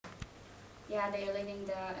yeah, they are living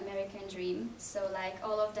the American dream. So like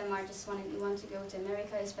all of them are just want to go to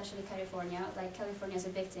America, especially California. Like California is a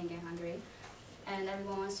big thing in Hungary, and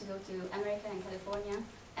everyone wants to go to America and California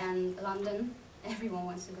and London. Everyone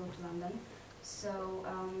wants to go to London. So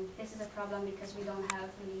this is a problem because we don't have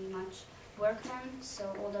really much workmen.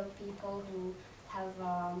 So all the people who have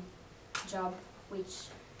a job which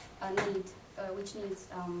needs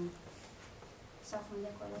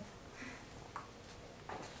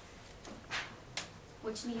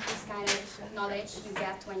which need this kind of knowledge you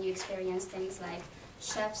get when you experience things like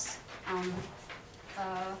chefs,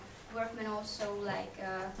 workmen also like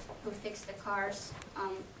who fix the cars.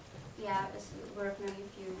 Yeah, workmen,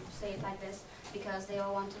 if you say it like this, because they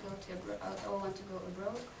all want to go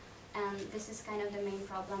abroad, and this is kind of the main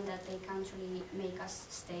problem that they can't really make us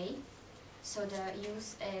stay. So the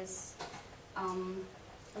youth is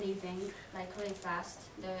leaving like really fast.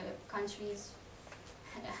 The countries,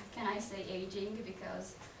 can I say aging,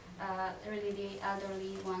 because really the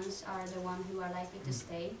elderly ones are the ones who are likely to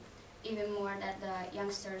stay. Even more that the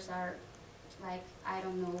youngsters are like, I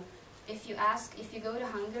don't know, if you go to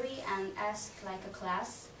Hungary and ask like a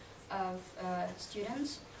class of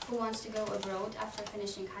students who wants to go abroad after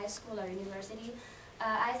finishing high school or university,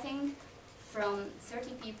 I think from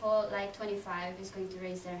 30 people, like 25 is going to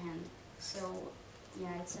raise their hand. So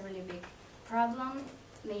yeah, it's a really big problem.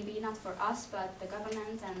 Maybe not for us, but the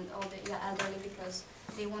government and all the elderly, because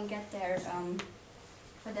they won't get their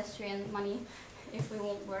pedestrian money if we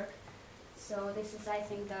won't work. So this is, I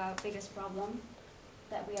think, the biggest problem,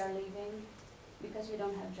 that we are leaving because we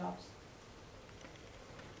don't have jobs.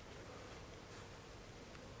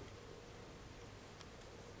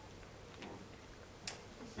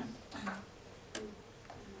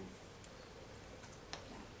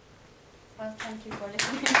 Well, thank you for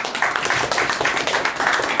listening.